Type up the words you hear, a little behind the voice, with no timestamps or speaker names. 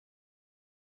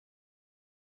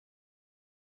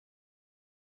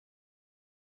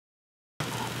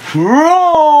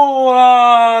Roll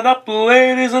on up,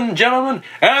 ladies and gentlemen,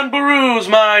 and peruse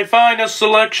my finest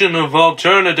selection of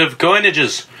alternative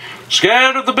coinages.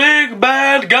 Scared of the big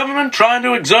bad government trying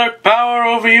to exert power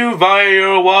over you via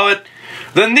your wallet?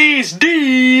 Then these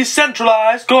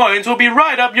decentralized coins will be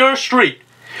right up your street.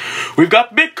 We've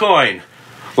got Bitcoin,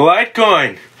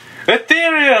 Litecoin,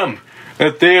 Ethereum,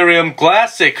 Ethereum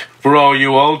Classic for all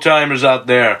you old-timers out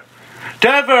there,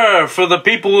 Tether for the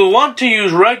people who want to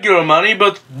use regular money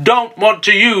but don't want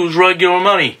to use regular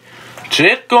money,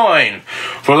 Bitcoin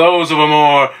for those of a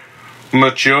more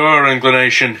mature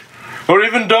inclination, or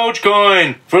even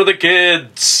Dogecoin for the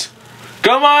kids.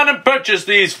 Come on and purchase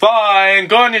these fine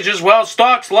coinages while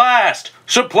stocks last.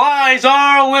 Supplies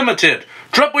are limited.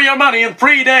 Triple your money in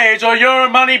 3 days or your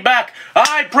money back.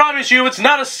 I promise you it's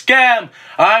not a scam.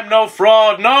 I'm no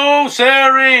fraud, no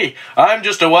siree. I'm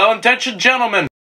just a well-intentioned gentleman.